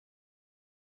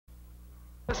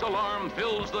This alarm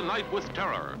fills the night with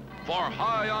terror, for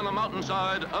high on a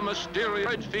mountainside, a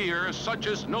mysterious fear such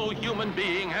as no human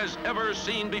being has ever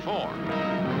seen before.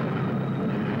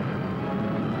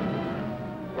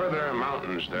 Where there are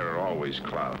mountains, there are always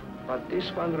clouds. But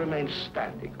this one remains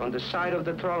static. On the side of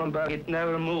the Trollenberg, it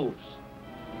never moves.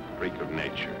 Freak of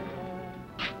nature.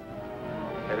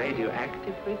 A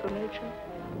radioactive freak of nature?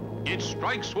 It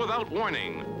strikes without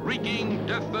warning, wreaking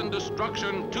death and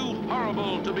destruction too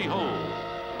horrible to behold.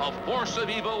 A force of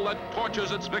evil that tortures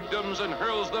its victims and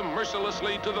hurls them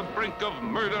mercilessly to the brink of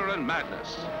murder and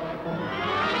madness.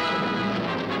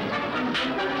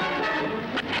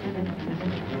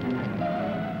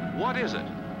 What is it?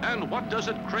 And what does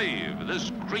it crave,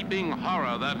 this creeping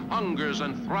horror that hungers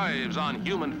and thrives on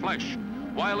human flesh,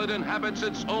 while it inhabits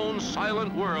its own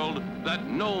silent world that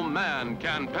no man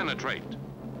can penetrate?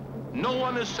 No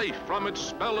one is safe from its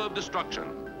spell of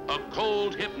destruction. A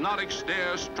cold, hypnotic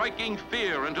stare striking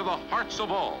fear into the hearts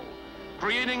of all,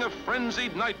 creating a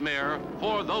frenzied nightmare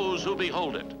for those who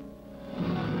behold it.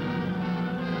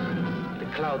 The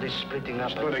cloud is splitting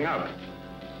up. Splitting up?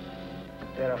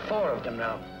 There are 4 of them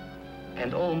now,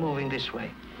 and all moving this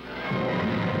way.